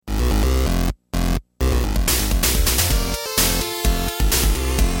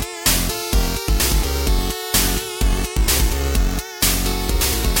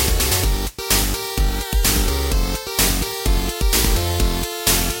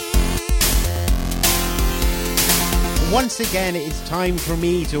once again, it's time for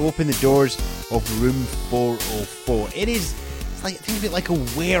me to open the doors of room 404. It's like, think of it like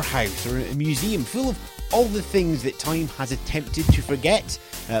a warehouse or a museum full of all the things that time has attempted to forget,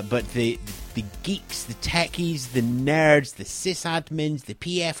 but the geeks, the techies, the nerds, the sysadmins, the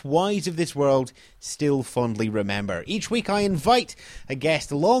PFYs of this world still fondly remember. Each week I invite a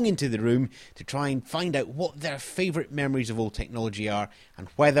guest along into the room to try and find out what their favourite memories of old technology are and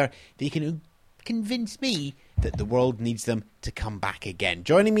whether they can convince me that the world needs them to come back again.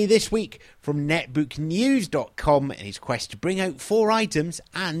 Joining me this week from netbooknews.com in his quest to bring out 4 items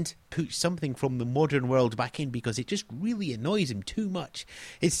and put something from the modern world back in because it just really annoys him too much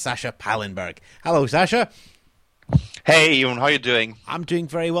is Sascha Pallenberg. Hello, Sascha. Hey, Ewan, how are you doing? I'm doing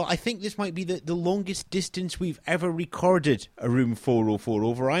very well. I think this might be the longest distance we've ever recorded a room 404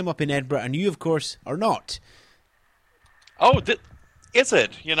 over. I'm up in Edinburgh and you, of course, are not. Oh, is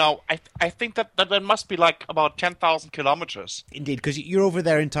it? You know, I think that must be like about 10,000 kilometers. Indeed, because you're over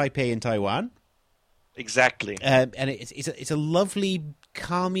there in Taipei in Taiwan. Exactly. And it's a lovely,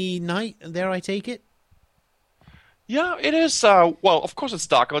 calmy night there, I take it? Yeah, it is. Well, of course it's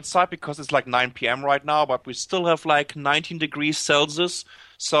dark outside because it's like 9 p.m. right now, but we still have like 19 degrees Celsius.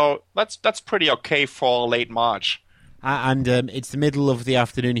 So that's pretty okay for late March. And it's the middle of the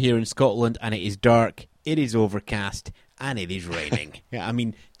afternoon here in Scotland, and it is dark, it is overcast, and it is raining. Yeah, I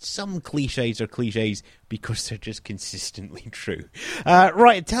mean, some cliches are cliches because they're just consistently true.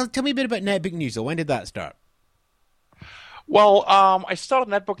 Right, tell me a bit about Netbook News. So when did that start? Well, I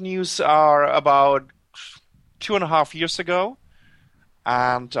started Netbook News about 2.5 years ago,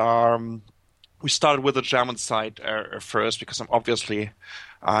 and we started with the German side first because I'm obviously,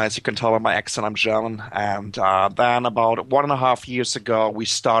 as you can tell by my accent, I'm German. And then about 1.5 years ago, we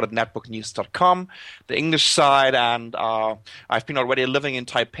started netbooknews.com, the English side, and I've been already living in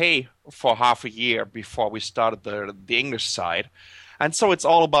Taipei for half a year before we started the English side. And so it's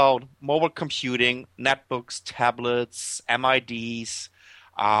all about mobile computing, netbooks, tablets, MIDs,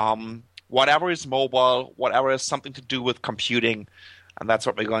 whatever is mobile, whatever has something to do with computing, and that's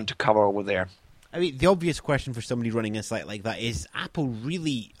what we're going to cover over there. I mean, the obvious question for somebody running a site like that is Apple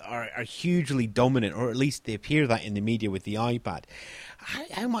really are hugely dominant, or at least they appear that in the media with the iPad.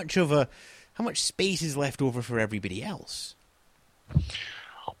 How much space is left over for everybody else?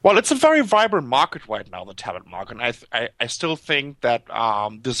 Well, it's a very vibrant market right now, the tablet market. And I still think that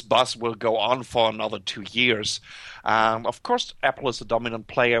this buzz will go on for another 2 years. Of course, Apple is a dominant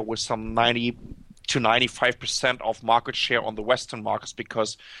player with some 90 to 95% of market share on the Western markets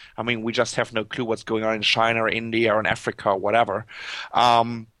because, I mean, we just have no clue what's going on in China or India or in Africa or whatever.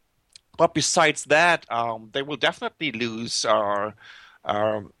 But besides that, they will definitely lose a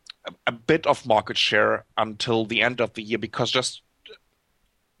bit of market share until the end of the year because just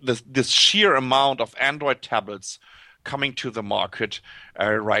this sheer amount of Android tablets coming to the market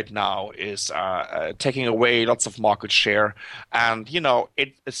right now is taking away lots of market share. And, you know,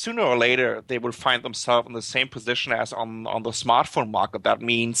 sooner or later, they will find themselves in the same position as on the smartphone market. That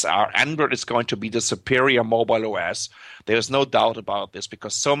means Android is going to be the superior mobile OS. There's no doubt about this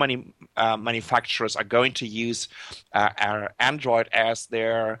because so many manufacturers are going to use Android as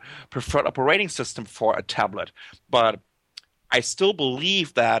their preferred operating system for a tablet. But I still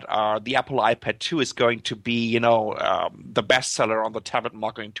believe that the Apple iPad 2 is going to be, the bestseller on the tablet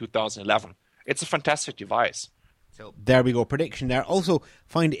market in 2011. It's a fantastic device. So there we go, prediction there. Also,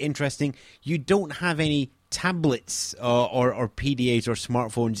 find it interesting, you don't have any tablets or PDAs or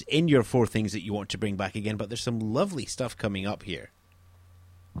smartphones in your 4 things that you want to bring back again, but there's some lovely stuff coming up here.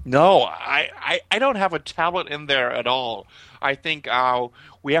 No, I don't have a tablet in there at all. I think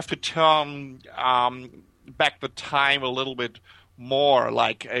we have to turn back the time a little bit more,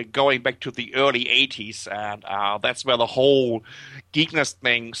 like going back to the early 80s, and that's where the whole geekness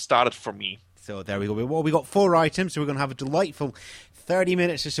thing started for me. So there we go. Well, we got 4 items, so we're going to have a delightful 30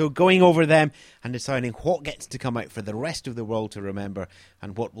 minutes or so going over them and deciding what gets to come out for the rest of the world to remember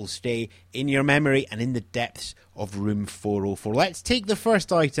and what will stay in your memory and in the depths of room 404. Let's take the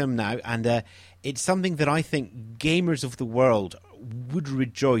first item now, and it's something that I think gamers of the world would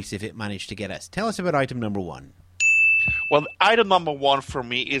rejoice if it managed to get us. Tell us about item number 1. Well, item number 1 for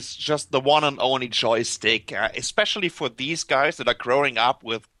me is just the one and only joystick, especially for these guys that are growing up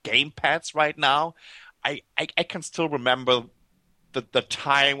with gamepads right now. I can still remember the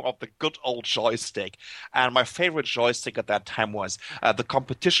time of the good old joystick. And my favorite joystick at that time was the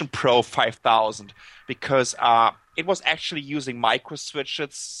Competition Pro 5000 because it was actually using micro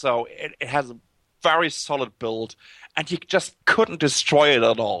switches, so it has a very solid build, and you just couldn't destroy it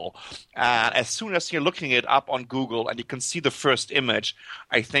at all. As soon as you're looking it up on Google and you can see the first image,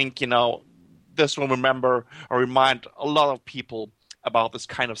 I think, this will remember or remind a lot of people about this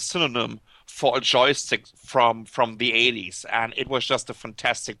kind of synonym for a joystick from the 80s, and it was just a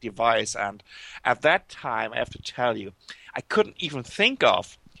fantastic device. And at that time, I have to tell you, I couldn't even think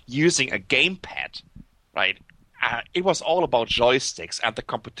of using a gamepad, right? It was all about joysticks, and the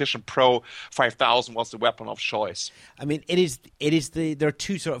Competition Pro 5000 was the weapon of choice. I mean, it is there are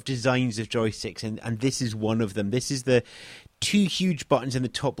two sort of designs of joysticks, and this is one of them. This is the two huge buttons in the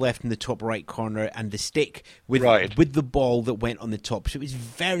top left and the top right corner, and the stick with the ball that went on the top. So it was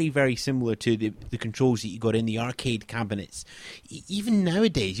very, very similar to the controls that you got in the arcade cabinets. Even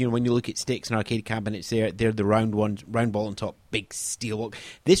nowadays, when you look at sticks and arcade cabinets, they're the round ones, round ball on top, big steel lock.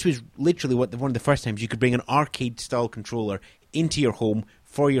 This was literally one of the first times you could bring an arcade-style controller into your home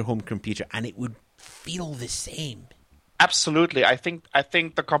for your home computer, and it would feel the same. Absolutely. I think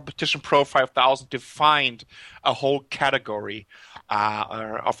the Competition Pro 5000 defined a whole category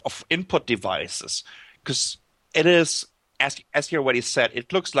of input devices, because it is, as you already said,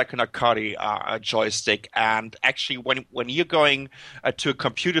 it looks like an arcade joystick. And actually, when you're going to a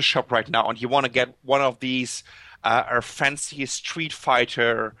computer shop right now and you want to get one of these fancy Street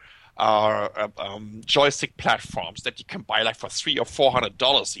Fighter joystick platforms that you can buy like for $300 or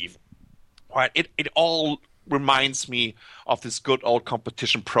 $400 even, right? It all reminds me of this good old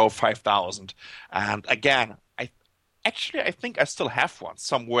Competition Pro 5000. And again, I think I still have one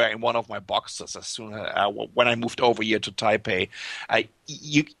somewhere in one of my boxes. As soon when I moved over here to Taipei,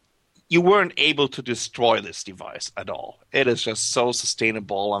 you weren't able to destroy this device at all. It is just so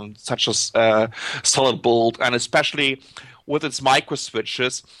sustainable and such a solid build, and especially with its micro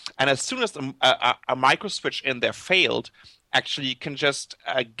switches. And as soon as a micro switch in there failed, actually you can just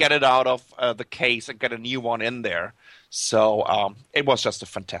get it out of the case and get a new one in there. So it was just a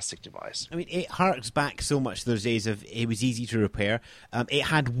fantastic device. I mean, it harks back so much to those days of it was easy to repair. It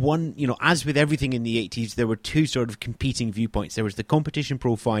had one, as with everything in the 80s, there were two sort of competing viewpoints. There was the Competition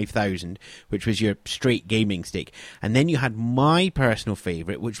Pro 5000, which was your straight gaming stick. And then you had my personal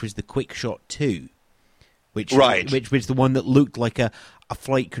favourite, which was the QuickShot 2. Which was the one that looked like a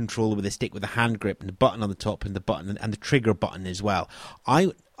flight controller with a stick with a hand grip and the button on the top and the button and the trigger button as well. I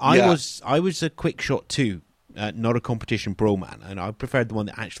was a QuickShot 2, not a Competition Pro man, and I preferred the one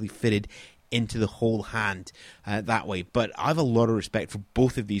that actually fitted into the whole hand that way. But I have a lot of respect for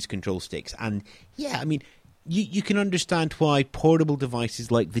both of these control sticks, and yeah, I mean, you can understand why portable devices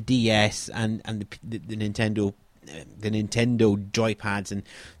like the DS and the Nintendo. The Nintendo joypads and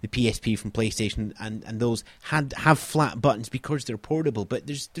the PSP from PlayStation and those have flat buttons because they're portable, but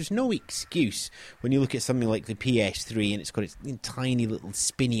there's no excuse when you look at something like the PS3 and it's got its tiny little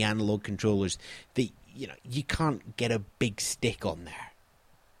spinny analog controllers that you can't get a big stick on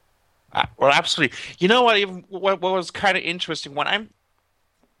there. Well, absolutely. You know what? Even what was kind of interesting when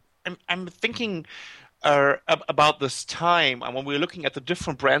I'm thinking about this time, and when we were looking at the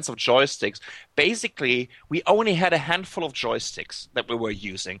different brands of joysticks, basically we only had a handful of joysticks that we were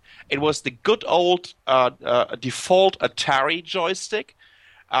using. It was the good old default Atari joystick.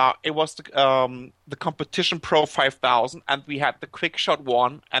 It was the Competition Pro 5000, and we had the QuickShot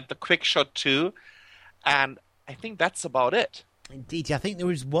 1 and the QuickShot 2, and I think that's about it. Indeed, I think there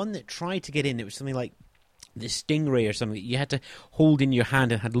was one that tried to get in. It was something like the Stingray or something that you had to hold in your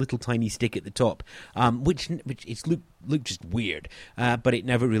hand and had a little tiny stick at the top, which looked just weird, but it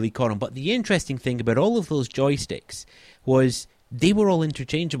never really caught on. But the interesting thing about all of those joysticks was they were all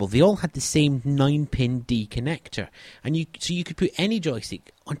interchangeable. They all had the same 9-pin D connector, and so you could put any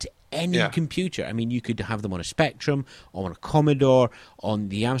joystick onto any computer. I mean, you could have them on a Spectrum, on a Commodore, on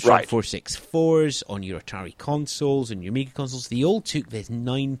the Amstrad 464s, on your Atari consoles, and your Amiga consoles. They all took this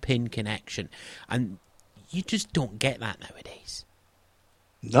 9-pin connection, and you just don't get that nowadays.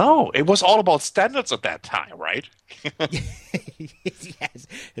 No, it was all about standards at that time, right? Yes.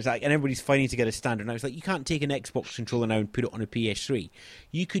 It's like, and everybody's fighting to get a standard. Now it's like, you can't take an Xbox controller now and put it on a PS3.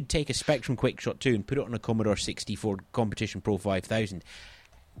 You could take a Spectrum QuickShot 2 and put it on a Commodore 64 Competition Pro 5000,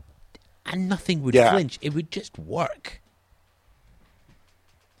 and nothing would flinch. It would just work.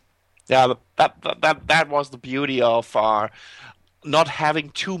 Yeah, that was the beauty of not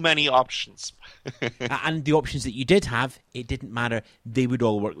having too many options. And the options that you did have, it didn't matter. They would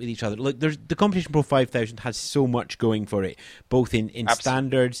all work with each other. Look, the Competition Pro 5000 has so much going for it, both in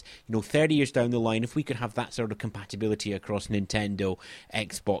standards. 30 years down the line, if we could have that sort of compatibility across Nintendo,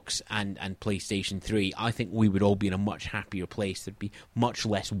 Xbox, and PlayStation 3, I think we would all be in a much happier place. There'd be much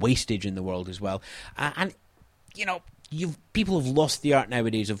less wastage in the world as well. People have lost the art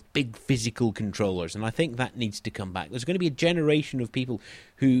nowadays of big physical controllers, and I think that needs to come back. There's going to be a generation of people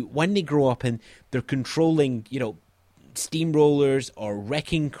who, when they grow up and they're controlling, steamrollers or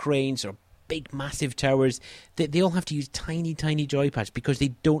wrecking cranes or big, massive towers. They all have to use tiny, tiny joypads because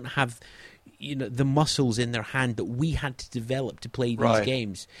they don't have the muscles in their hand that we had to develop to play these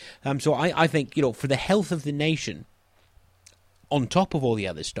games. So I think, for the health of the nation, on top of all the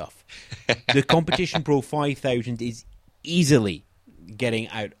other stuff, the Competition Pro 5000 is easily getting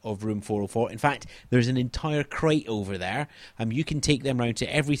out of room 404. In fact, there's an entire crate over there. You can take them around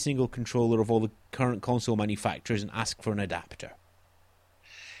to every single controller of all the current console manufacturers and ask for an adapter.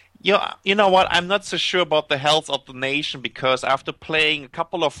 You know what? I'm not so sure about the health of the nation, because after playing a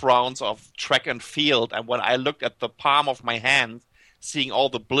couple of rounds of track and field, and when I looked at the palm of my hand, seeing all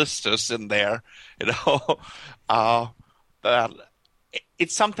the blisters in there, it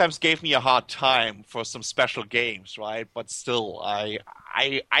sometimes gave me a hard time for some special games, right? But still, I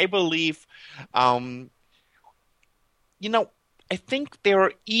believe, I think there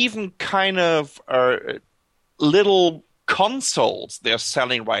are even kind of little consoles they're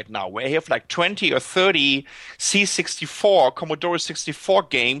selling right now where you have like 20 or 30 C64, Commodore 64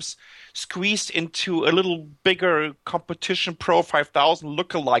 games squeezed into a little bigger Competition Pro 5000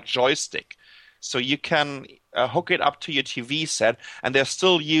 lookalike joystick. So you can hook it up to your TV set, and they're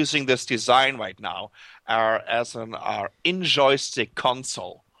still using this design right now as an in-joystick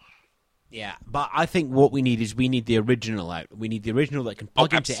console. Yeah, but I think what we need the original out. We need the original that can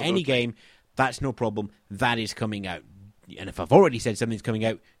plug into any game. That's no problem. That is coming out. And if I've already said something's coming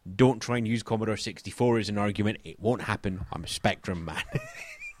out, don't try and use Commodore 64 as an argument. It won't happen. I'm a Spectrum man.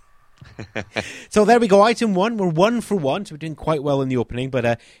 So there we go, item 1. We're 1 for 1, so we're doing quite well in the opening, but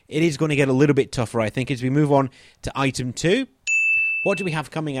it is going to get a little bit tougher, I think, as we move on to item 2. What do we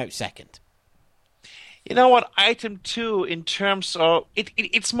have coming out second? You know what, item 2, in terms of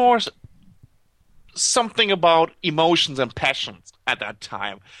it's more something about emotions and passions at that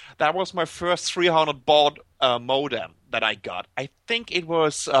time. That was my first 300 baud modem that I got. I think it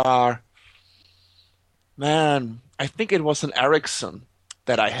was an Ericsson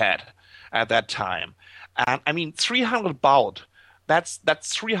that I had at that time. And I mean, 300 baud, that's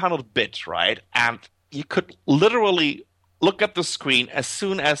 300 bit, right? And you could literally look at the screen as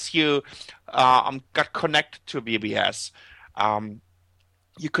soon as you got connected to BBS.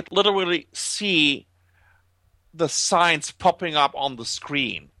 You could literally see the signs popping up on the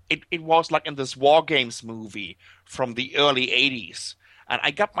screen. It was like in this War Games movie from the early 80s. And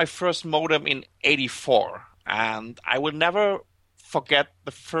I got my first modem in 84. And I will never forget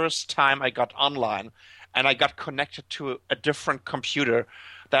the first time I got online and I got connected to a different computer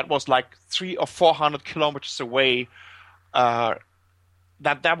that was like 300 or 400 kilometers away.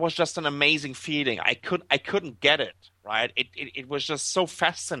 That was just an amazing feeling. I couldn't get it, right? It was just so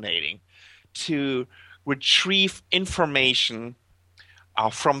fascinating to retrieve information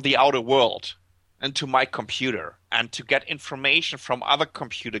from the outer world into my computer, and to get information from other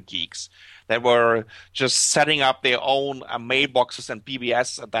computer geeks that were just setting up their own mailboxes and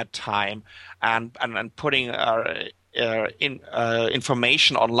BBS at that time, and putting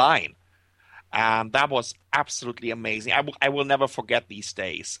information online. And that was absolutely amazing. I will never forget these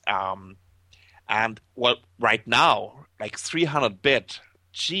days. And well, right now, like 300 bit,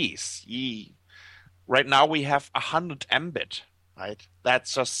 right now we have 100 mbit, right?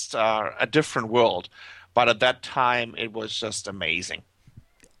 That's just a different world. But at that time, it was just amazing.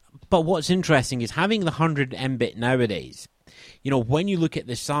 But what's interesting is having the 100 mbit nowadays, when you look at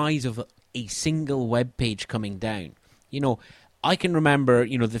the size of a single web page coming down, I can remember,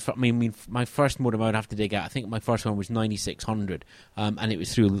 my first modem I would have to dig out. I think my first one was 9600, and it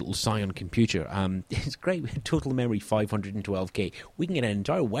was through a little Scion computer. It's great. We had total memory 512K. We can get an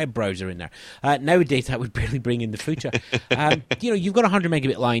entire web browser in there. Nowadays, that would barely bring in the footer. You've got a 100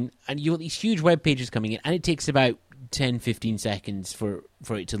 megabit line, and you've got these huge web pages coming in, and it takes about 10, 15 seconds for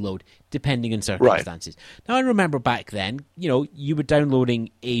it to load, depending on circumstances. Right. Now, I remember back then, you were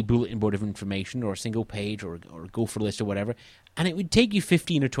downloading a bulletin board of information or a single page or a Gopher list or whatever, and it would take you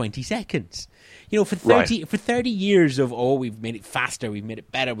 15 or 20 seconds. For 30 years of, we've made it faster, we've made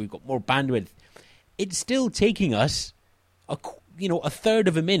it better, we've got more bandwidth, it's still taking us a third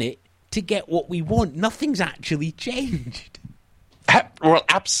of a minute to get what we want. Nothing's actually changed. Well,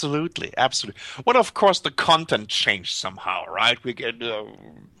 absolutely. Well, of course, the content changed somehow, right? We get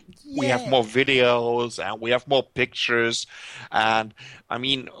we have more videos and we have more pictures, and I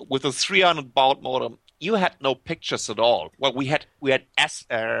mean, with a 300 baud modem, you had no pictures at all. Well, we had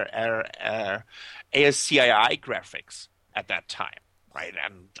ASCII graphics at that time, right?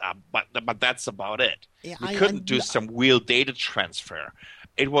 And but that's about it. Yeah, we couldn't do some real data transfer.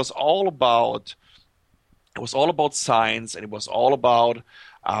 It was all about science, and it was all about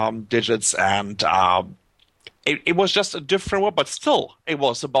digits, and it was just a different world, but still, it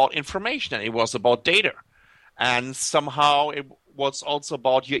was about information and it was about data. And somehow it was also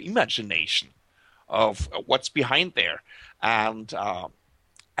about your imagination of what's behind there. And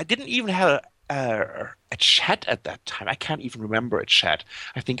I didn't even have a chat at that time. I can't even remember a chat.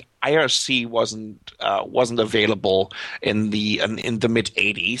 I think IRC wasn't available in the mid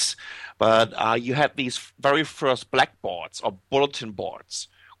 '80s, but you had these very first blackboards or bulletin boards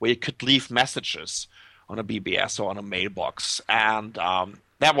where you could leave messages on a BBS or on a mailbox, and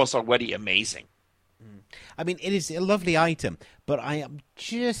that was already amazing. I mean, it is a lovely item, but I am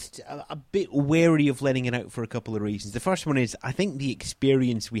just a bit wary of letting it out for a couple of reasons. The first one is I think the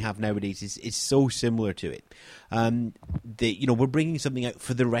experience we have nowadays is so similar to it. That we're bringing something out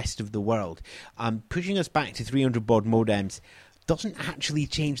for the rest of the world. Pushing us back to 300 baud modems doesn't actually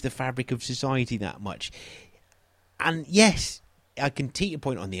change the fabric of society that much. And yes, I can take your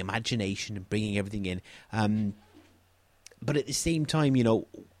point on the imagination and bringing everything in. But at the same time,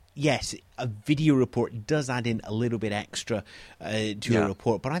 yes, a video report does add in a little bit extra to a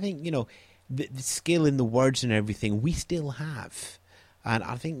report. But I think, the skill in the words and everything we still have. And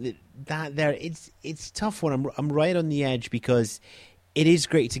I think that there, it's tough one. I'm right on the edge because it is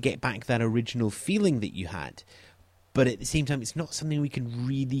great to get back that original feeling that you had. But at the same time, it's not something we can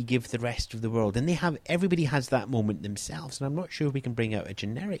really give the rest of the world. And everybody has that moment themselves. And I'm not sure we can bring out a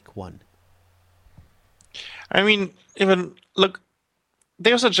generic one. I mean, even look,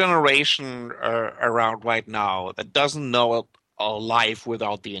 there's a generation around right now that doesn't know a life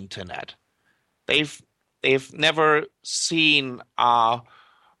without the internet. They've never seen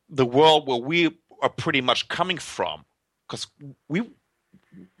the world where we are pretty much coming from, because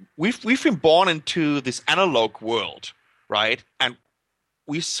we've been born into this analog world, right? And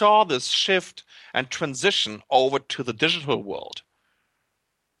we saw this shift and transition over to the digital world,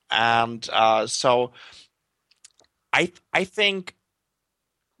 and so I think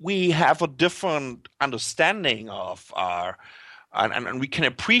we have a different understanding of our, and we can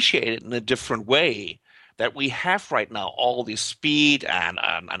appreciate it in a different way, that we have right now all this speed and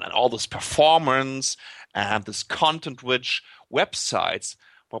all this performance and this content-rich websites,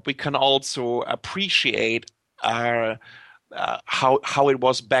 but we can also appreciate our, how it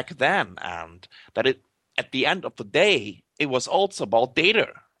was back then, and that it at the end of the day it was also about data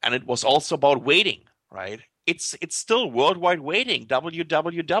and it was also about waiting, right? It's still worldwide waiting,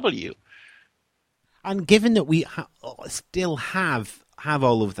 www. And given that we still have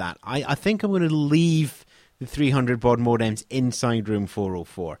all of that, I think I'm going to leave the 300 baud modems inside room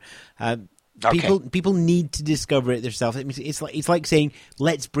 404. Okay. People need to discover it themselves. It's like saying,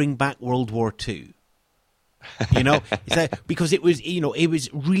 let's bring back World War II. Because it was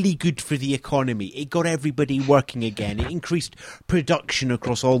really good for the economy. It got everybody working again. It increased production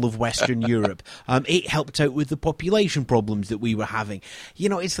across all of Western Europe. It helped out with the population problems that we were having.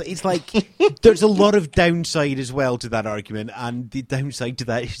 It's like there's a lot of downside as well to that argument, and the downside to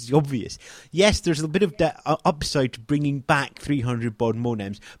that is obvious. Yes, there's a bit of upside to bringing back 300 baud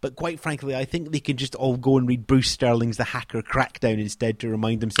modems, but quite frankly, I think they can just all go and read Bruce Sterling's The Hacker Crackdown instead to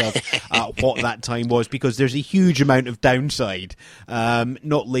remind themselves what that time was, because there's a huge amount of downside,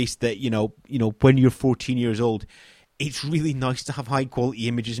 not least that when you're 14 years old, it's really nice to have high quality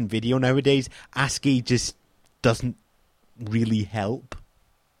images and video nowadays. ASCII just doesn't really help.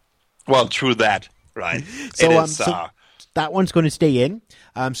 Well, true that, right? So, so that one's going to stay in.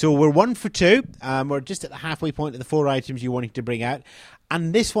 So we're 1 for 2. We're just at the halfway point of the 4 items you wanted to bring out,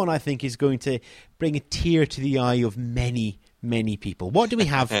 and this one I think is going to bring a tear to the eye of many people. What do we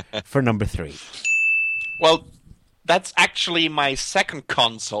have for number 3? Well, that's actually my second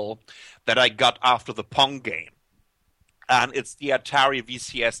console that I got after the Pong game. And it's the Atari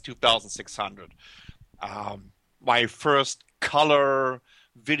VCS 2600. My first color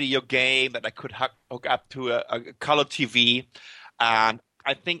video game that I could hook up to a color TV. And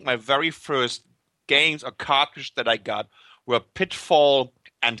I think my very first games or cartridge that I got were Pitfall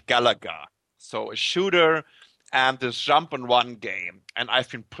and Galaga. So a shooter and this jump and run game, and I've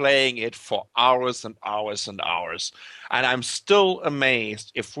been playing it for hours and hours and hours, and I'm still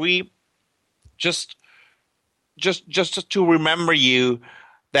amazed. If we just to remember you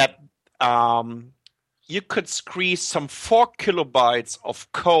that you could squeeze some 4 kilobytes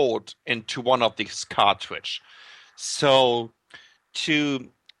of code into one of these cartridge, so to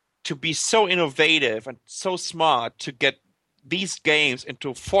be so innovative and so smart to get these games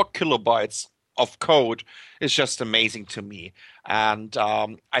into 4 kilobytes of code is just amazing to me. And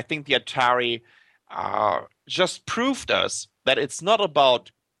I think the Atari just proved us that it's not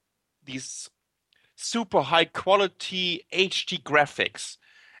about these super high quality HD graphics.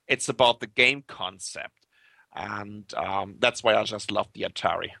 It's about the game concept. and that's why I just love the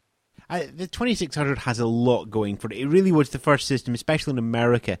Atari. The 2600 has a lot going for it. It really was the first system, especially in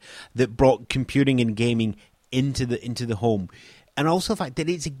America, that brought computing and gaming into the home. And also the fact that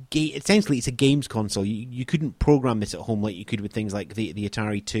essentially it's a games console. You couldn't program this at home like you could with things like the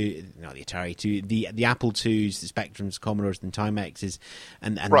Atari 2, not the Atari 2, the Apple IIs, the Spectrums, Commodores, and Timexes,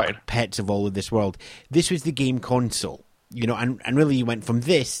 and Right. the pets of all of this world. This was the game console, and really you went from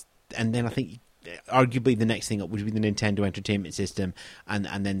this, and then I think arguably the next thing up would be the Nintendo Entertainment System, and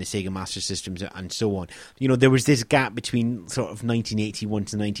then the Sega Master Systems, and so on. There was this gap between sort of 1981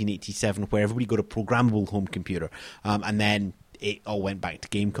 to 1987 where everybody got a programmable home computer, and then it all went back to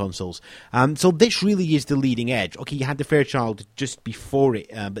game consoles. So this really is the leading edge. Okay, you had the Fairchild just before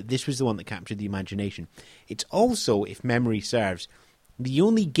it, but this was the one that captured the imagination. It's also, if memory serves, the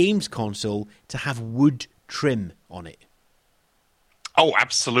only games console to have wood trim on it. Oh,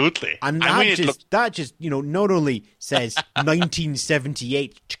 absolutely. And that just not only says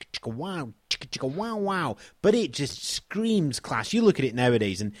 1978, chicka wow, chicka wow wow, but it just screams class. You look at it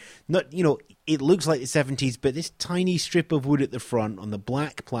nowadays, and it looks like the 70s, but this tiny strip of wood at the front on the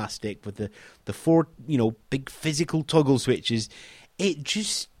black plastic with the four big physical toggle switches, it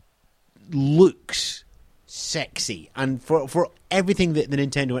just looks sexy. And for everything that the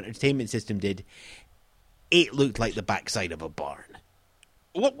Nintendo Entertainment System did, it looked like the backside of a barn.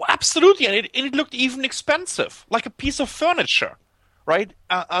 Well, absolutely, and it looked even expensive, like a piece of furniture, right?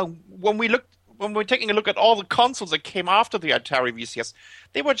 When we're taking a look at all the consoles that came after the Atari VCS,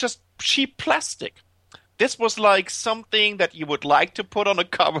 they were just cheap plastic. This was like something that you would like to put on a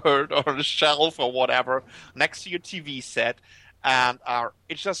cupboard or a shelf or whatever next to your TV set, and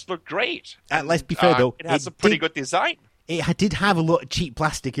it just looked great. Let's be fair, though. It has a pretty good design. It did have a lot of cheap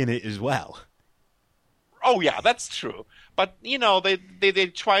plastic in it as well. Oh yeah, that's true. But they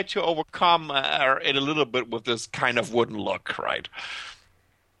try to overcome it a little bit with this kind of wooden look, right?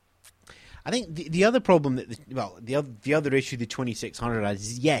 I think the other problem the other issue the 2600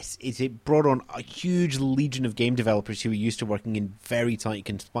 has is it brought on a huge legion of game developers who were used to working in very tight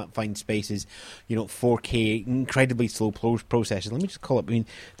confined spaces, 4K, incredibly slow processors. Let me just call it. I mean,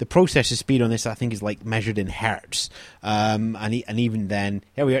 the processor speed on this I think is like measured in hertz, and even then,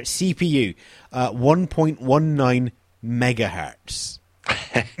 here we are, CPU, 1.19 megahertz.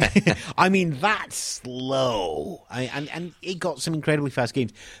 I mean, that's slow. And it got some incredibly fast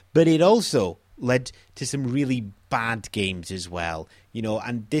games, but it also led to some really bad games as well.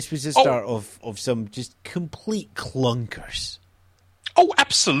 And this was the start of some just complete clunkers. Oh,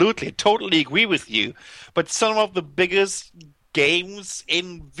 absolutely. Totally agree with you. But some of the biggest games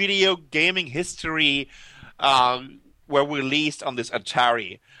in video gaming history were released on this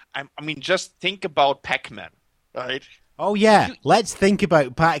Atari. I mean, just think about Pac-Man, right? Oh, yeah. Let's think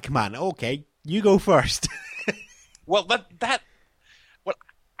about Pac-Man. Okay, you go first. Well,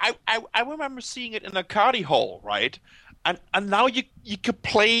 I remember seeing it in a cardy hall, right? And now you could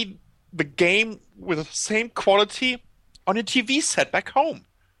play the game with the same quality on a TV set back home.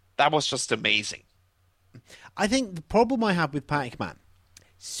 That was just amazing. I think the problem I have with Pac-Man,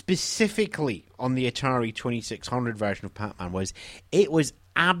 specifically on the Atari 2600 version of Pac-Man, was it was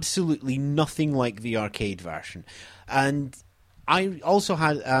absolutely nothing like the arcade version. And I also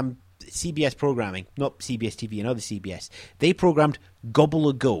had CBS programming, not CBS TV, another CBS. They programmed Gobble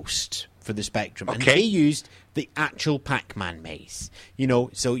a Ghost for the Spectrum. Okay. And they used the actual Pac-Man maze.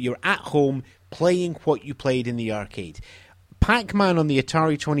 So you're at home playing what you played in the arcade. Pac-Man on the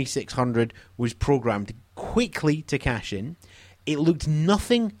Atari 2600 was programmed quickly to cash in. It looked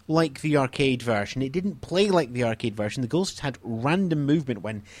nothing like the arcade version. It didn't play like the arcade version. The ghosts had random movement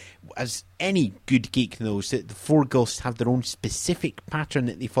when, as any good geek knows, that the four ghosts have their own specific pattern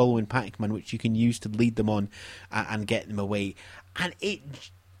that they follow in Pac-Man, which you can use to lead them on and get them away. And it,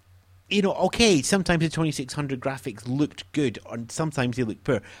 okay, sometimes the 2600 graphics looked good, and sometimes they looked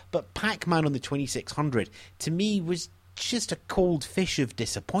poor. But Pac-Man on the 2600, to me, was just a cold fish of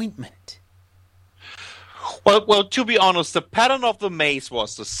disappointment. Well, to be honest, the pattern of the maze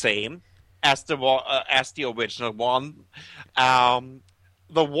was the same as the original one.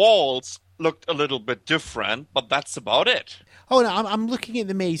 The walls looked a little bit different, but that's about it. Oh, no, I'm looking at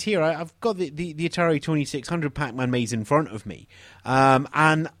the maze here. I've got the Atari 2600 Pac-Man maze in front of me,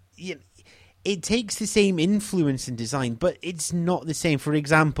 and it takes the same influence in design, but it's not the same. For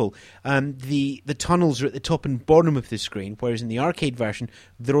example, the tunnels are at the top and bottom of the screen, whereas in the arcade version,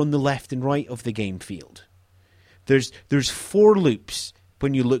 they're on the left and right of the game field. There's four loops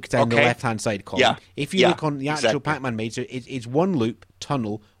when you look down the left-hand side column. Yeah. If you look on the actual exactly. Pac-Man maze, it's one loop,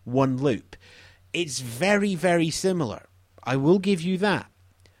 tunnel, one loop. It's very, very similar. I will give you that.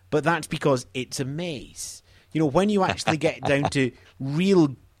 But that's because it's a maze. When you actually get down to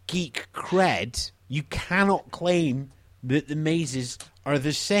real geek cred, you cannot claim that the mazes are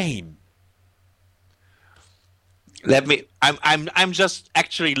the same. I'm just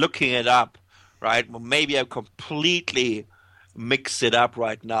actually looking it up, right? Well, maybe I completely mix it up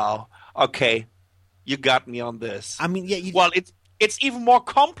right now. Okay, you got me on this. I mean, yeah. Well, it's even more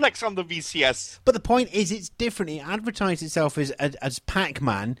complex on the VCS. But the point is, it's different. It advertised itself as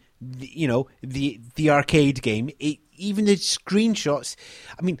Pac-Man, the arcade game. Even the screenshots.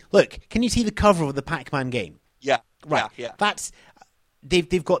 I mean, look, can you see the cover of the Pac-Man game? Yeah, right. Yeah. That's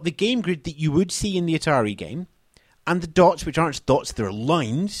they've got the game grid that you would see in the Atari game, and the dots, which aren't dots, they're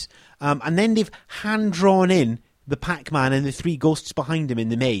lines, and then they've hand drawn in the Pac-Man and the three ghosts behind him in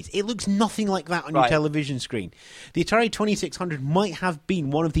the maze. It looks nothing like that on your television screen. The Atari 2600 might have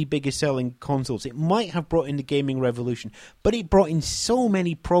been one of the biggest selling consoles. It might have brought in the gaming revolution, but it brought in so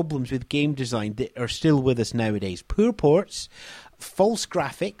many problems with game design that are still with us nowadays. Poor ports, false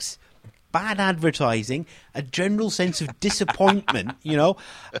graphics, bad advertising, a general sense of disappointment.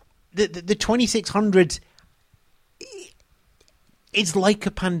 The 2600 is like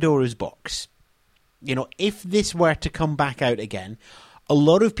a Pandora's box. If this were to come back out again, a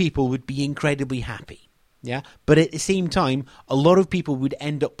lot of people would be incredibly happy. Yeah, but at the same time, a lot of people would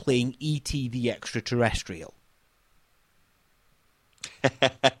end up playing E.T. the Extraterrestrial.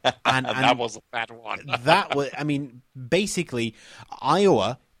 and that was a bad one. That was, basically,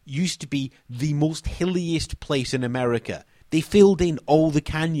 Iowa used to be the most hilliest place in America. They filled in all the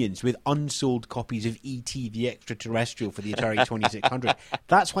canyons with unsold copies of E.T. the Extraterrestrial for the Atari 2600.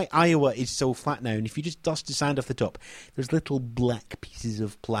 That's why Iowa is so flat now. And if you just dust the sand off the top, there's little black pieces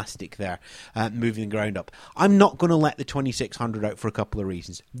of plastic there moving the ground up. I'm not going to let the 2600 out for a couple of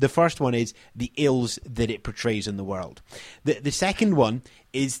reasons. The first one is the ills that it portrays in the world. The second one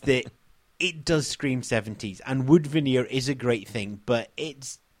is that it does scream 70s. And wood veneer is a great thing, but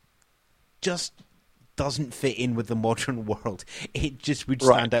it's just doesn't fit in with the modern world. It just would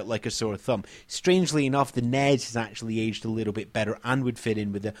stand out like a sore thumb. Strangely enough, the NES has actually aged a little bit better and would fit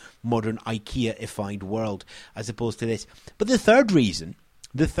in with the modern IKEA-ified world as opposed to this. But the third reason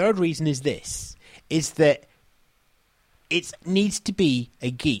is this, is that it needs to be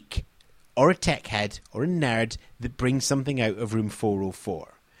a geek or a tech head or a nerd that brings something out of room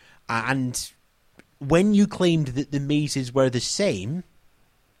 404. And when you claimed that the mazes were the same,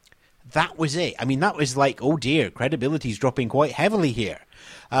 that was it. That was like, oh dear, credibility's dropping quite heavily here.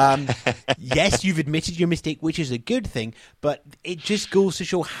 Yes, you've admitted your mistake, which is a good thing, but it just goes to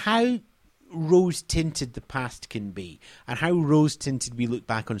show how rose-tinted the past can be and how rose-tinted we look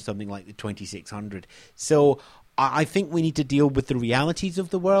back on something like the 2600. So I think we need to deal with the realities of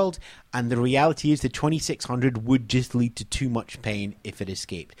the world, and the reality is the 2600 would just lead to too much pain if it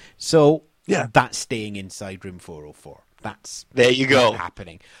escaped. So that's staying inside room 404. There you go.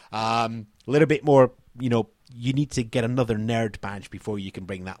 Happening. A little bit more, you need to get another nerd badge before you can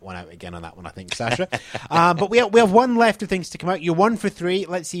bring that one out again on that one, I think, Sascha. But we have one left of things to come out. You're 1 for 3.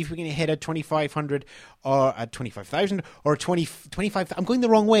 Let's see if we can hit a 2,500 or a 25,000 or a 25. I'm going the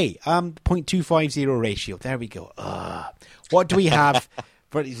wrong way. 0.250 ratio. There we go. What do we have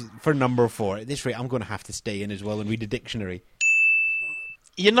for number 4? At this rate, I'm going to have to stay in as well and read a dictionary.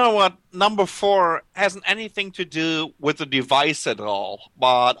 You know what? Number 4 hasn't anything to do with the device at all,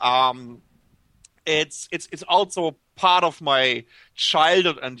 but it's also part of my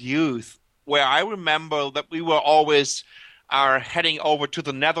childhood and youth, where I remember that we were always heading over to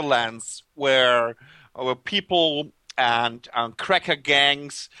the Netherlands, where people and cracker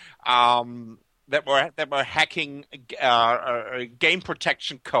gangs that were hacking game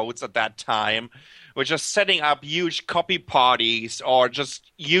protection codes at that time. We're just setting up huge copy parties or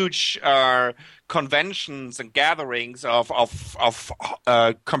just huge conventions and gatherings of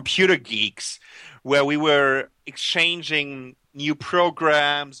computer geeks, where we were exchanging new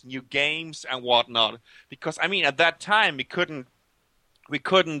programs, new games, and whatnot. Because at that time we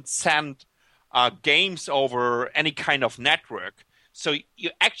couldn't send games over any kind of network, so you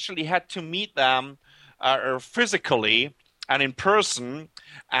actually had to meet them physically and in person,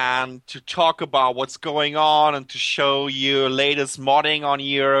 and to talk about what's going on and to show you latest modding on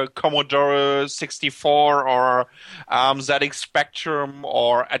your Commodore 64 or ZX Spectrum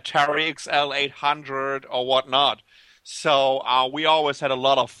or Atari XL 800 or whatnot. So we always had a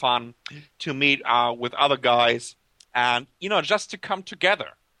lot of fun to meet with other guys and, just to come together.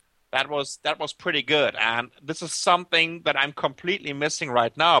 That was pretty good. And this is something that I'm completely missing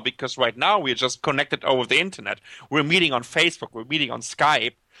right now, because right now we're just connected over the internet. We're meeting on Facebook, we're meeting on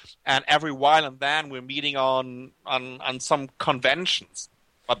Skype, and every while and then we're meeting on some conventions.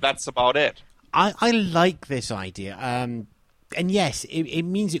 But that's about it. I like this idea. And yes, it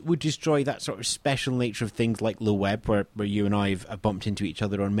means it would destroy that sort of special nature of things like Low Web, where you and I have bumped into each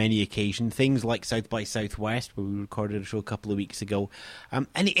other on many occasions. Things like South by Southwest, where we recorded a show a couple of weeks ago. And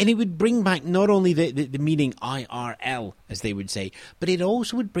it would bring back not only the meaning IRL, as they would say, but it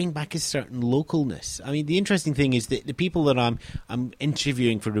also would bring back a certain localness. I mean, the interesting thing is that the people that I'm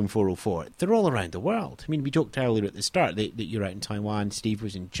interviewing for Room 404, they're all around the world. I mean, we talked earlier at the start that you're out in Taiwan. Steve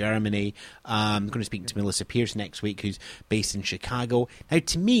was in Germany. I'm going to speak to Melissa Pierce next week, who's based in Chicago. Now,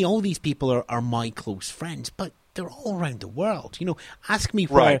 to me, all these people are my close friends, but they're all around the world. You know, ask me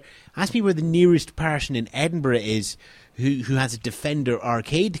where the nearest person in Edinburgh is who has a Defender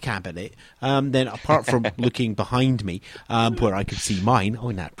arcade cabinet. Then, apart from looking behind me, where I could see mine. Oh,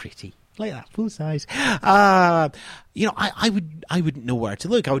 isn't that pretty? Like that, full size. You know, I wouldn't know where to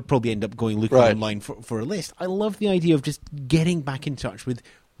look. I would probably end up looking online for a list. I love the idea of just getting back in touch with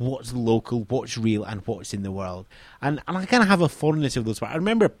what's local, what's real, and what's in the world. And I kind of have a fondness of those. I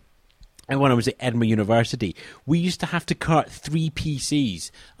remember when I was at Edinburgh University, we used to have to cart 3 PCs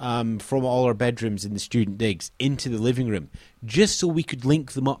from all our bedrooms in the student digs into the living room just so we could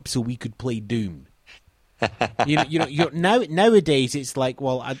link them up so we could play Doom. Nowadays it's like,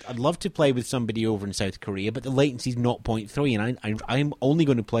 well, I'd love to play with somebody over in South Korea, but the latency's 0.3, and I'm only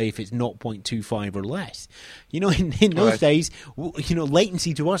going to play if it's 0.25 or less. You know, in those days, you know,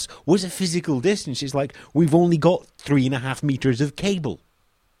 latency to us was a physical distance. It's like we've only got 3.5 meters of cable.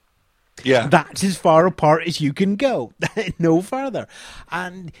 Yeah, that's as far apart as you can go, no further.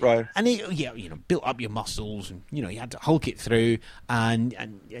 And built up your muscles, and you had to hulk it through, and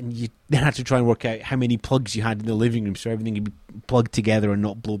you then had to try and work out how many plugs you had in the living room so everything could be plugged together and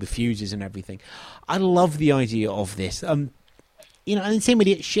not blow the fuses and everything. I love the idea of this. And the same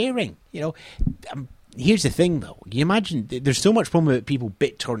idea sharing. Here's the thing, though. You imagine there's so much problem about people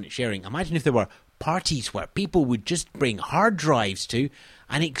BitTorrent sharing. Imagine if there were parties where people would just bring hard drives to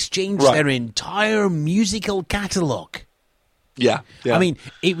and exchange their entire musical catalogue. Yeah. I mean,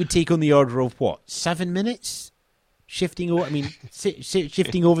 it would take on the order of, 7 minutes? Shifting over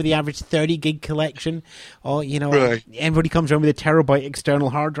the average 30 gig collection. Everybody comes around with a terabyte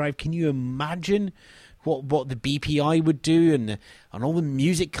external hard drive. Can you imagine what the BPI would do and all the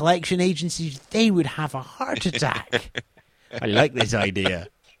music collection agencies? They would have a heart attack. I like this idea.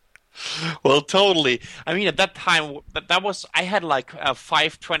 Well, totally. I mean, at that time, I had like a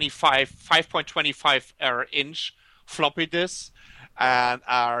 5.25 inch floppy disk, and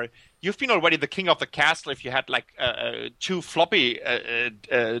you've been already the king of the castle if you had like 2 floppy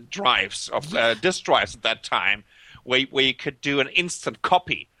drives of disk drives at that time, where you could do an instant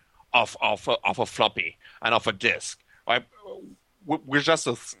copy of a floppy and of a disk. Right? With just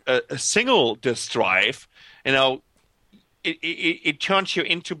a single disk drive, It turns you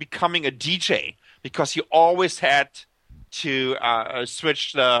into becoming a DJ, because you always had to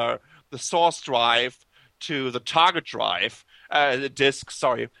switch the source drive to the target drive, the disk.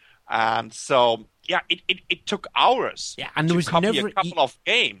 Sorry, and so it took hours. Yeah, and there was copy a couple of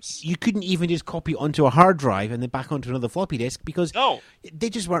games. You couldn't even just copy onto a hard drive and then back onto another floppy disk because they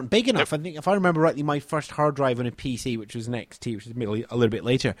just weren't big enough. I think if I remember rightly, my first hard drive on a PC, which was an XT, which was a little bit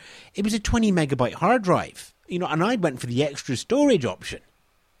later, it was a 20 megabyte hard drive. And I went for the extra storage option.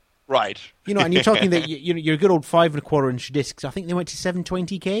 Right. And you're talking that your good old 5.25 inch discs. I think they went to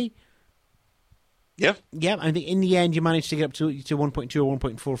 720k. Yeah. Yeah. I think in the end you managed to get up to 1.2 or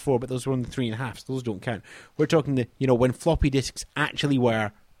 1.44, but those were on the 3.5. So those don't count. We're talking when floppy disks actually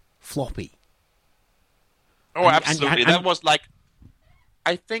were floppy. Oh, absolutely. That was like,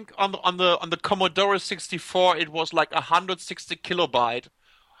 I think on the Commodore 64, it was like 160 kilobyte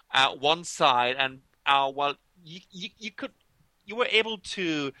one side, and you were able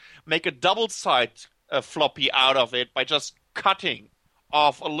to make a double side floppy out of it by just cutting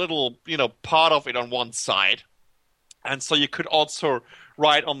off a little part of it on one side, and so you could also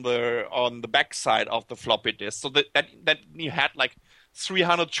write on the back side of the floppy disk, so that you had like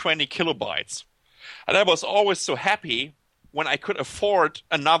 320 kilobytes, and I was always so happy when I could afford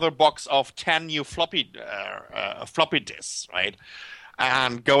another box of 10 new floppy disks, right?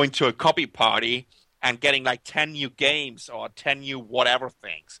 And going to a copy party and getting like 10 new games or 10 new whatever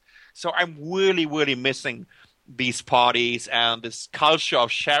things. So I'm really, really missing these parties and this culture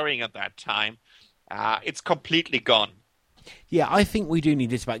of sharing at that time. It's completely gone. Yeah, I think we do need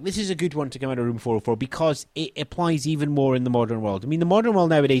this back. This is a good one to come out of Room 404 because it applies even more in the modern world. I mean, the modern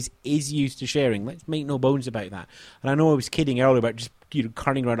world nowadays is used to sharing. Let's make no bones about that. And I know I was kidding earlier about just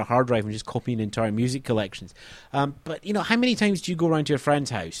carting around a hard drive and just copying entire music collections. But, how many times do you go around to a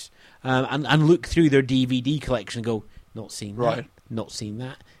friend's house and look through their DVD collection and go, not seen that, not seen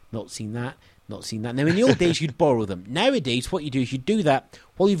that, not seen that, Not seen that. Now, in the old days, you'd borrow them. Nowadays, what you do is you do that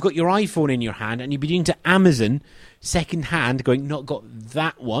while you've got your iPhone in your hand, and you'd be doing to Amazon second hand, going, not got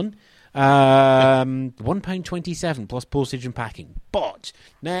that one. £1.27 plus postage and packing. But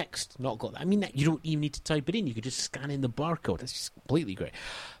next, not got that. I mean, you don't even need to type it in. You could just scan in the barcode. That's just completely great.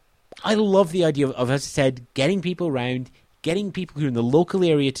 I love the idea of, as I said, getting people around, getting people who are in the local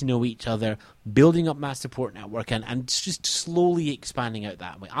area to know each other, building up that support network, and just slowly expanding out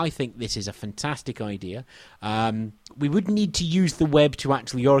that way. I think this is a fantastic idea. We would need to use the web to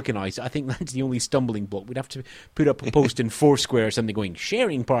actually organise it. I think that's the only stumbling block. We'd have to put up a post in Foursquare or something going,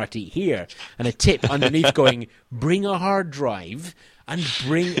 sharing party here, and a tip underneath going, bring a hard drive and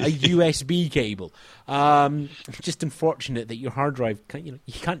bring a USB cable. Just unfortunate that your hard drive, you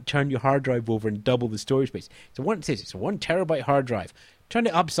can't turn your hard drive over and double the storage space. So it says it's a 1 terabyte hard drive. Turn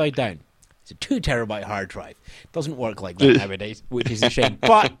it upside down. It's a 2 terabyte hard drive. It doesn't work like that nowadays, which is a shame.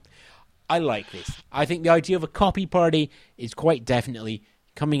 But I like this. I think the idea of a copy party is quite definitely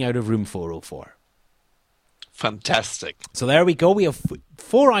coming out of room 404. Fantastic. So there we go. We have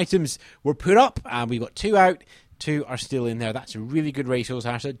 4 items were put up, and we've got 2 out. 2 are still in there. That's a really good ratio,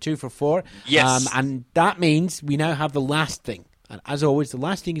 Sascha. 2 for 4. Yes. And that means we now have the last thing. And as always, the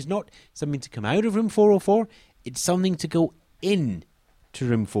last thing is not something to come out of room 404. It's something to go in to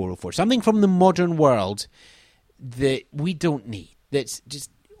room 404. Something from the modern world that we don't need. That's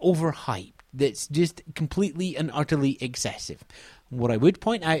just overhyped. That's just completely and utterly excessive. What I would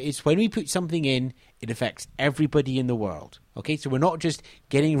point out is when we put something in, it affects everybody in the world. Okay, so we're not just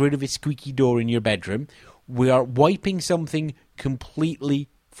getting rid of a squeaky door in your bedroom. We are wiping something completely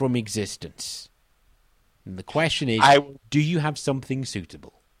from existence. And the question is, do you have something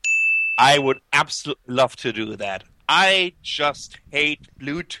suitable? I would absolutely love to do that. I just hate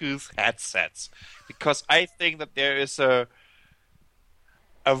Bluetooth headsets because I think that there is a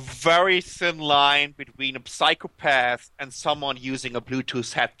very thin line between a psychopath and someone using a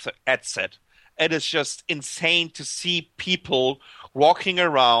Bluetooth headset. It is just insane to see people walking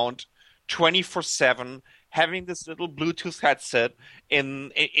around 24/7 having this little Bluetooth headset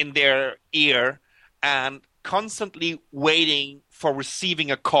in their ear and constantly waiting for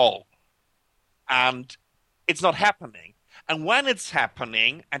receiving a call. And it's not happening. And when it's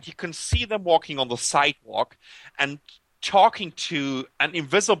happening, and you can see them walking on the sidewalk and talking to an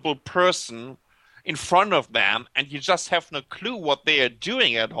invisible person in front of them, and you just have no clue what they are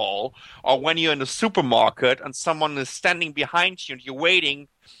doing at all, or when you're in a supermarket and someone is standing behind you and you're waiting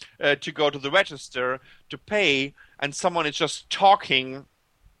to go to the register to pay, and someone is just talking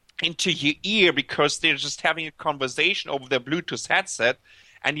into your ear because they're just having a conversation over their Bluetooth headset,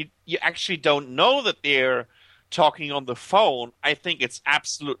 and you actually don't know that they're talking on the phone. I think it's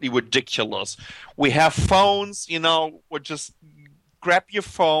absolutely ridiculous. We have phones, we'll just grab your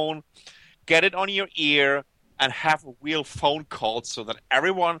phone, get it on your ear, and have a real phone call so that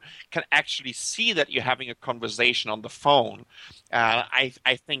everyone can actually see that you're having a conversation on the phone. I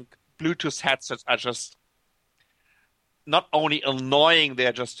think Bluetooth headsets are just not only annoying,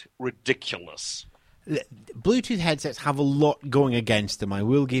 they're just ridiculous. Bluetooth headsets have a lot going against them, I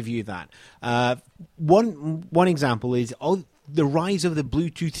will give you that. One example is the rise of the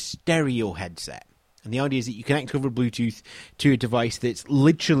Bluetooth stereo headset. And the idea is that you connect over Bluetooth to a device that's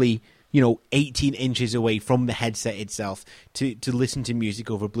literally 18 inches away from the headset itself to listen to music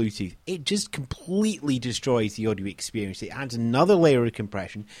over Bluetooth. It just completely destroys the audio experience. It adds another layer of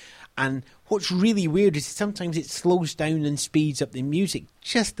compression. And what's really weird is sometimes it slows down and speeds up the music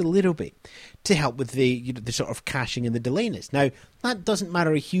just a little bit to help with the sort of caching and the delayness. Now, that doesn't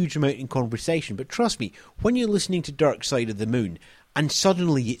matter a huge amount in conversation, but trust me, when you're listening to Dark Side of the Moon and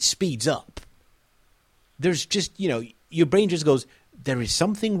suddenly it speeds up, there's just, your brain just goes, there is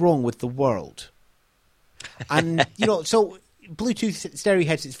something wrong with the world. And, so Bluetooth stereo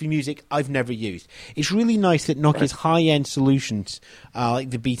headsets for music, I've never used. It's really nice that Nokia's high-end solutions, like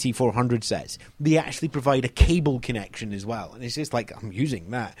the BT400 sets, they actually provide a cable connection as well. And it's just like, I'm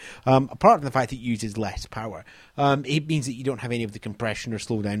using that. Apart from the fact that it uses less power, it means that you don't have any of the compression or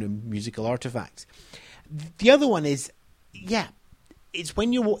slowdown of musical artifacts. The other one is, it's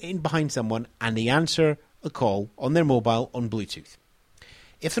when you're in behind someone and they answer a call on their mobile on Bluetooth.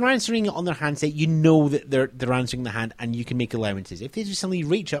 If they're answering it on their handset, you know that they're answering the hand, and you can make allowances. If they just suddenly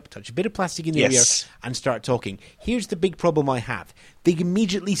reach up, touch a bit of plastic in their ear, and start talking, here's the big problem I have. They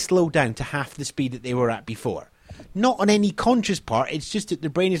immediately slow down to half the speed that they were at before. Not on any conscious part, it's just that the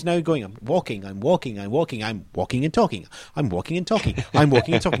brain is now going, I'm walking, I'm walking, I'm walking, I'm walking and talking, I'm walking and talking, I'm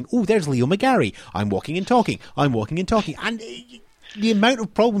walking and talking. Oh, there's Leo McGarry. I'm walking and talking, I'm walking and talking. And the amount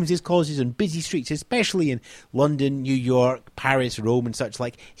of problems this causes on busy streets, especially in London, New York, Paris, Rome, and such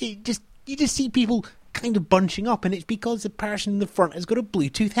like, it just, you just see people kind of bunching up, and it's because the person in the front has got a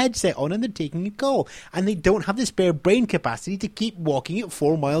Bluetooth headset on and they're taking a call, and they don't have the spare brain capacity to keep walking at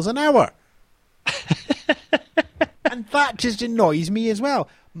 4 miles an hour. And that just annoys me as well.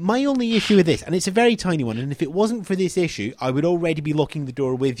 My only issue with this, and it's a very tiny one, and if it wasn't for this issue, I would already be locking the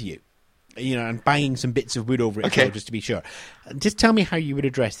door with you, and banging some bits of wood over it as well, just to be sure. Just tell me how you would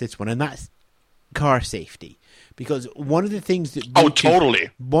address this one, and that's car safety. Because one of the things that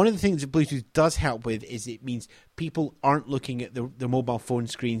one of the things that Bluetooth does help with is it means people aren't looking at their mobile phone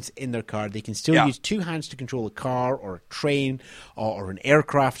screens in their car. They can still use two hands to control a car or a train or an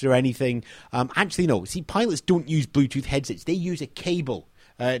aircraft or anything. Actually, no. See, pilots don't use Bluetooth headsets. They use a cable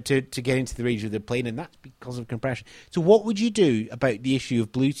to get into the radio of their plane, and that's because of compression. So what would you do about the issue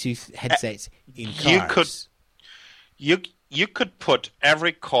of Bluetooth headsets in cars? You could put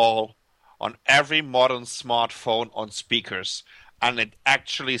every call on every modern smartphone on speakers, and it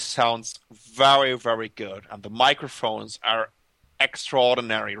actually sounds very, very good. And the microphones are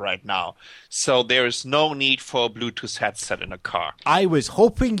extraordinary right now. So there is no need for a Bluetooth headset in a car. I was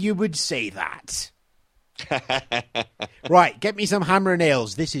hoping you would say that. Right, get me some hammer and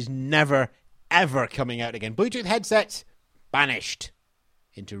nails. This is never, ever coming out again. Bluetooth headsets, banished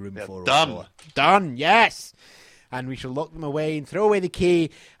into room 404. Done, yes. And we shall lock them away and throw away the key,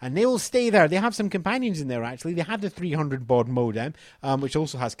 and they will stay there. They have some companions in there, actually. They have the 300 baud modem, which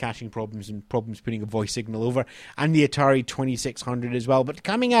also has caching problems and problems putting a voice signal over, and the Atari 2600 as well. But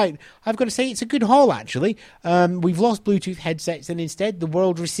coming out, I've got to say, it's a good haul, actually. We've lost Bluetooth headsets, and instead the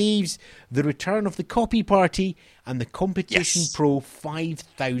world receives the return of the Copy Party and the Competition Pro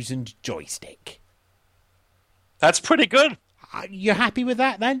 5000 joystick. That's pretty good. You're happy with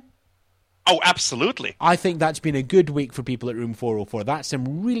that, then? Oh, absolutely. I think that's been a good week for people at Room 404. That's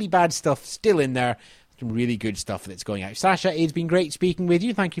some really bad stuff still in there. Some really good stuff that's going out. Sascha, it's been great speaking with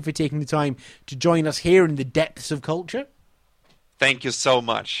you. Thank you for taking the time to join us here in the depths of culture. Thank you so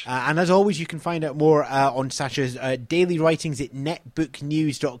much. And as always, you can find out more on Sascha's daily writings at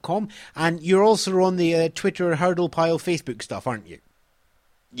netbooknews.com. And you're also on the Twitter Hurdle Pile Facebook stuff, aren't you?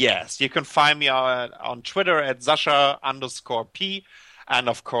 Yes, you can find me on Twitter at Sascha_P. And,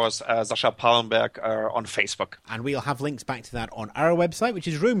 of course, Sascha Pallenberg on Facebook. And we'll have links back to that on our website, which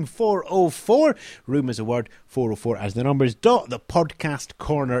is Room 404. Room as a word, 404 as the numbers,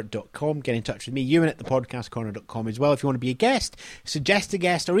 .thepodcastcorner.com. Get in touch with me, Ewan, at thepodcastcorner.com as well. If you want to be a guest, suggest a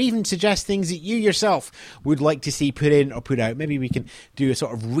guest, or even suggest things that you yourself would like to see put in or put out. Maybe we can do a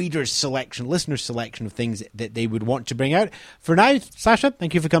sort of reader's selection, listener's selection of things that they would want to bring out. For now, Sascha,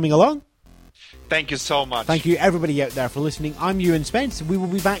 thank you for coming along. Thank you so much. Thank you, everybody out there, for listening. I'm Ewan Spence. We will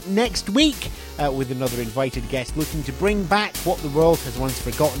be back next week with another invited guest looking to bring back what the world has once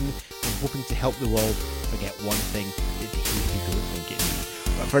forgotten and hoping to help the world forget one thing that people don't think it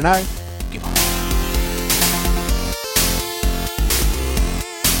needs. But for now, goodbye.